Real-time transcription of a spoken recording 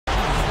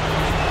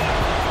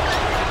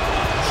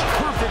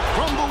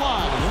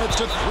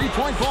it's a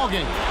three-point ball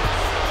game.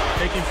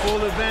 Taking full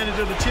advantage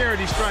of the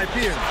charity stripe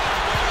here.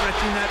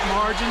 Stretching that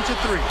margin to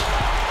 3.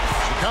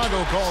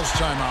 Chicago calls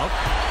timeout.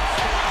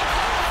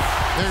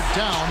 They're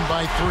down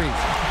by 3.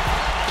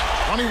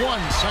 21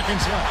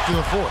 seconds left to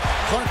the fourth.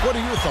 Clark, what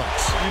are your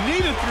thoughts? You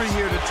need a 3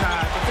 here to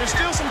tie, but there's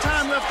still some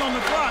time left on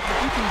the clock.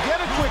 If you can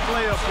get a quick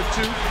layup for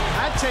 2,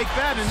 I'd take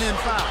that and then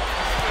foul.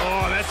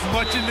 Oh, that's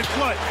much in the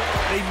clutch.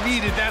 They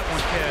needed that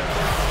one,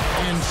 Kev.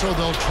 And so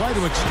they'll try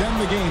to extend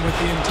the game with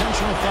the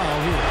intentional foul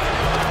here.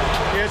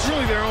 Yeah, it's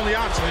really their only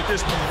option at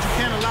this point. You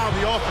can't allow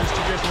the offense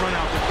to just run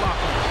out the clock.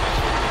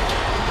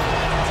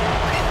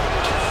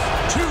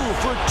 2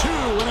 for 2,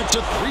 and it's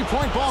a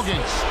three-point ball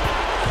game.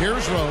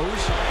 Here's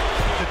Rose.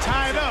 To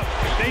tie it up,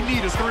 they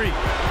need a 3.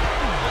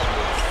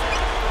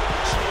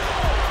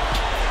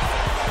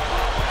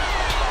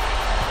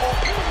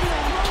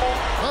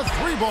 A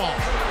 3-ball,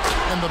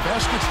 and the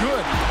basket's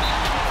good.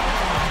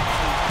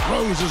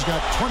 Rose has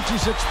got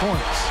 26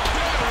 points.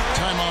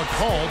 Timeout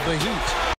called the Heat.